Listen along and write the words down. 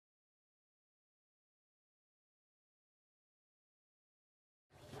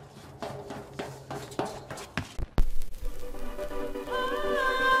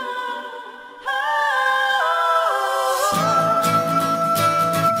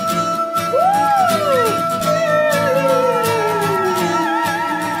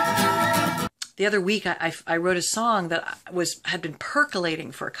the other week I wrote a song that had been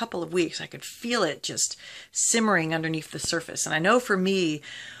percolating for a couple of weeks. I could feel it just simmering underneath the surface. And I know for me,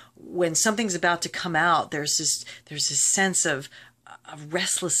 when something's about to come out, there's this sense of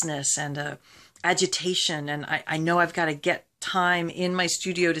restlessness and agitation, and I know I've got to get time in my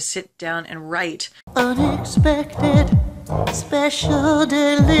studio to sit down and write. Unexpected special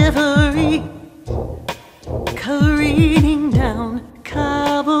delivery, careening down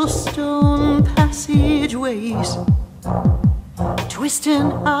cobblestone passageways, twisting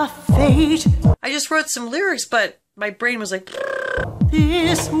our fate. I just wrote some lyrics, but my brain was like,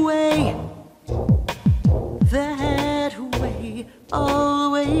 this way, that way,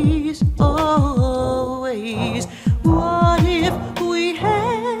 always, always. What if we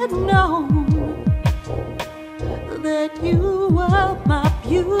had known that you were my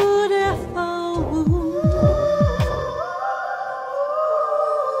beautiful wound?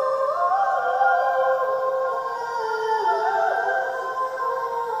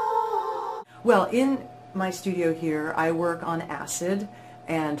 well, in my studio here, I work on acid,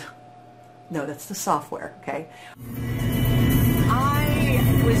 and no, that's the software, okay?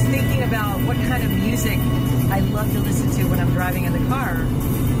 I was thinking about what kind of music I love to listen to when I'm driving in the car,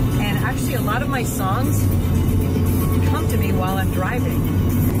 and actually a lot of my songs come to me while I'm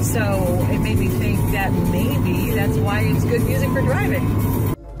driving. So it made me think that maybe that's why it's good music for driving.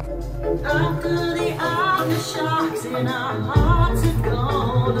 After the aftershocks and our hearts have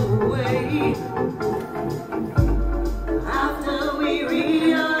gone away, after we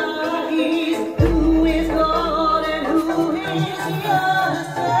realize who is God and who is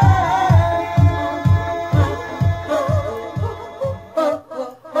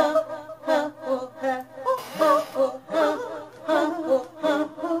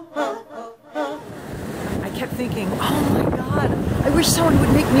I kept thinking, oh my God, I wish someone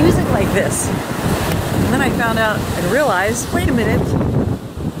would make music like this. And then I found out and realized, wait a minute,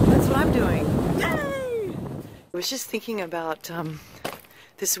 that's what I'm doing. Yay! I was just thinking about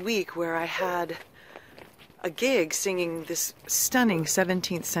this week where I had a gig singing this stunning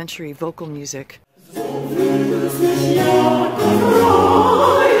 17th century vocal music.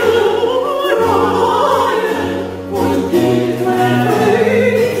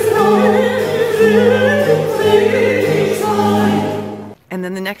 And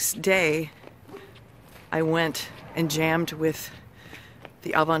then the next day, I went and jammed with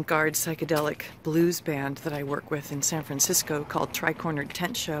the avant-garde psychedelic blues band that I work with in San Francisco called Tri-Cornered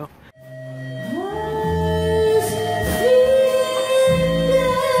Tent Show.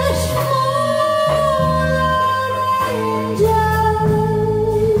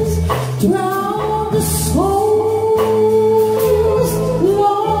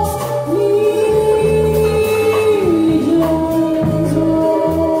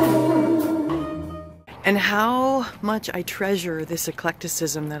 And how much I treasure this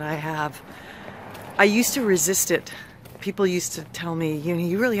eclecticism that I have. I used to resist it. People used to tell me, you know,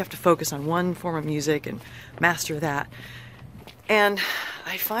 you really have to focus on one form of music and master that. And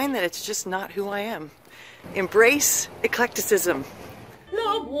I find that it's just not who I am. Embrace eclecticism.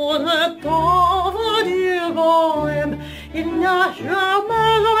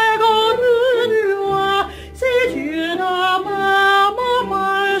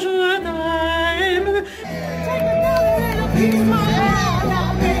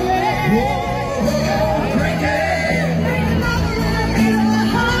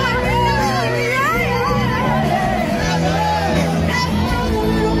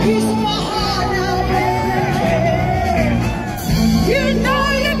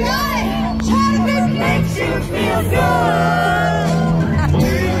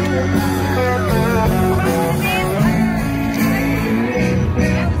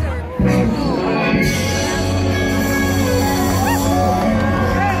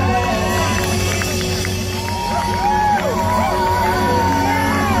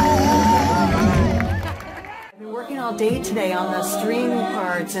 Day today on the string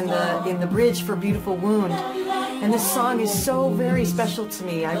parts in the bridge for Beautiful Wound, and this song is so very special to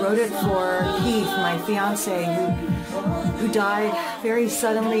me. I wrote it for Keith, my fiance, who died very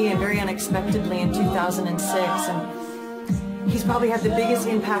suddenly and very unexpectedly in 2006, and he's probably had the biggest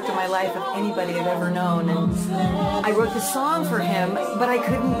impact on my life of anybody I've ever known. And I wrote this song for him, but I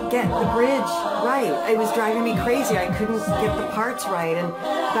couldn't get the bridge right. It was driving me crazy. I couldn't get the parts right, and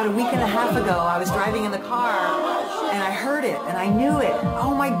about a week and a half ago I was driving in the car and I heard it, and I knew it.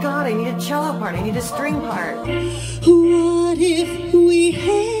 Oh my God, I need a cello part, I need a string part. What if we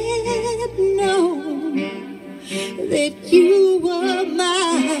had known that you were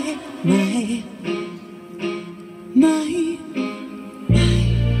my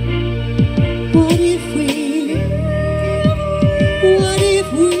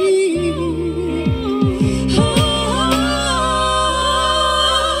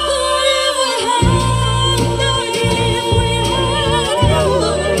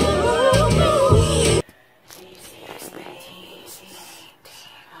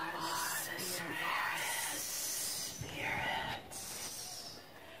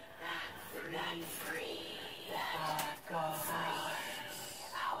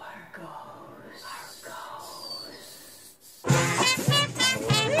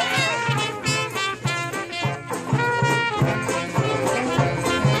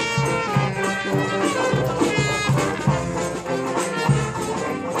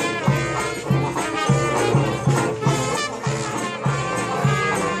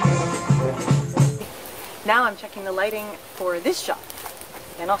Now I'm checking the lighting for this shot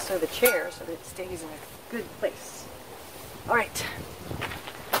and also the chair so that it stays in a good place. All right.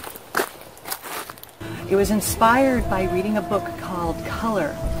 It was inspired by reading a book called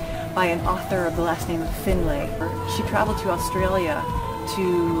Color by an author of the last name of Finlay. She traveled to Australia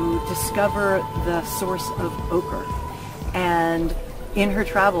to discover the source of ochre, and in her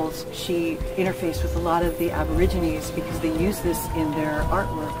travels she interfaced with a lot of the Aborigines because they use this in their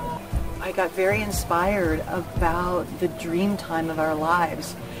artwork. I got very inspired about the dream time of our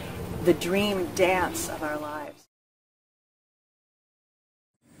lives, the dream dance of our lives.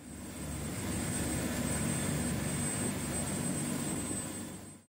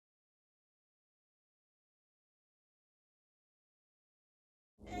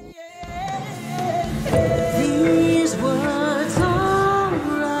 These words are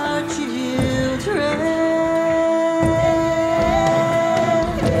our children.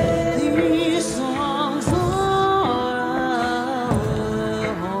 These songs are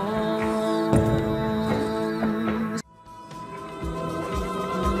our homes.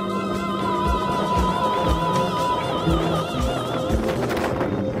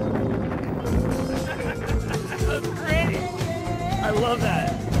 That's great! I love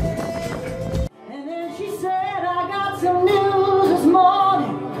that! And then she said, I got some news this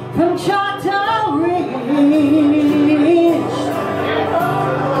morning from Charter Ridge.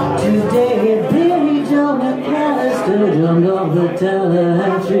 Today, Billy Joe McAllister jumped off the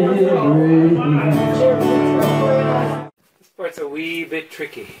Tallahatchie Bridge. This part's a wee bit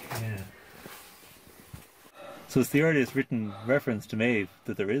tricky. Yeah. So it's the earliest written reference to Maeve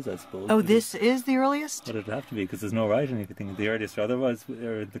that there is, I suppose. Oh, this is the earliest? But it'd have to be, because there's no writing anything. The earliest, otherwise,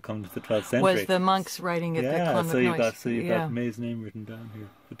 they come to the 12th century. Was the monks writing at the Clonmacnoise? So you've got Maeve's name written down here,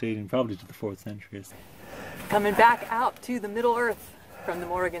 but dating probably to the 4th century. Coming back out to the Middle Earth from the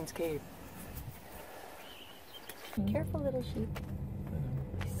Morrigan's cave. Careful, little sheep.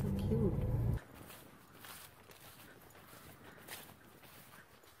 He's so cute.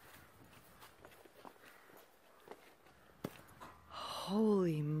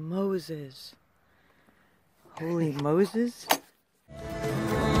 Holy Moses. Holy Moses?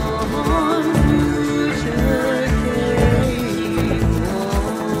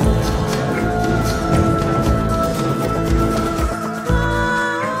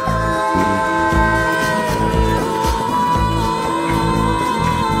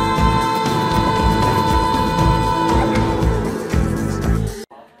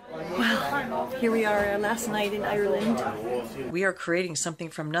 Here we are, last night in Ireland. We are creating something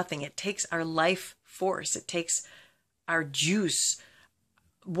from nothing. It takes our life force. It takes our juice,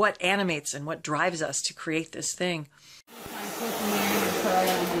 what animates and what drives us to create this thing.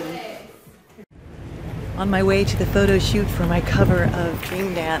 On my way to the photo shoot for my cover of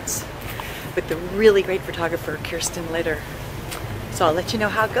Dream Dance with the really great photographer Kirsten Litter. So I'll let you know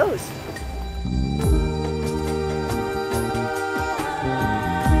how it goes.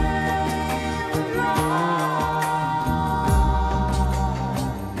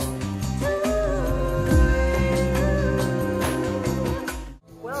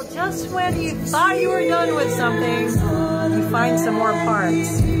 Just when you thought you were done with something, you find some more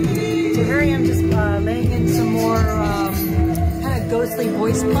parts. So here I am just laying in some more kind of ghostly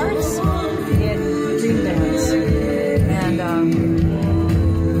voice parts in Dream Dance. And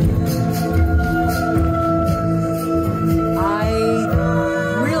I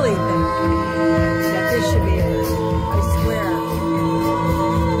really think that this should be it. I swear.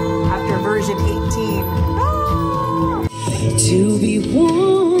 After version 18. To be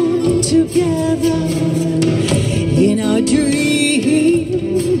one together in our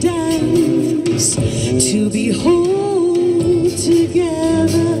dream dance, to be whole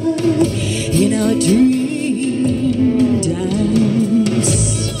together in our dream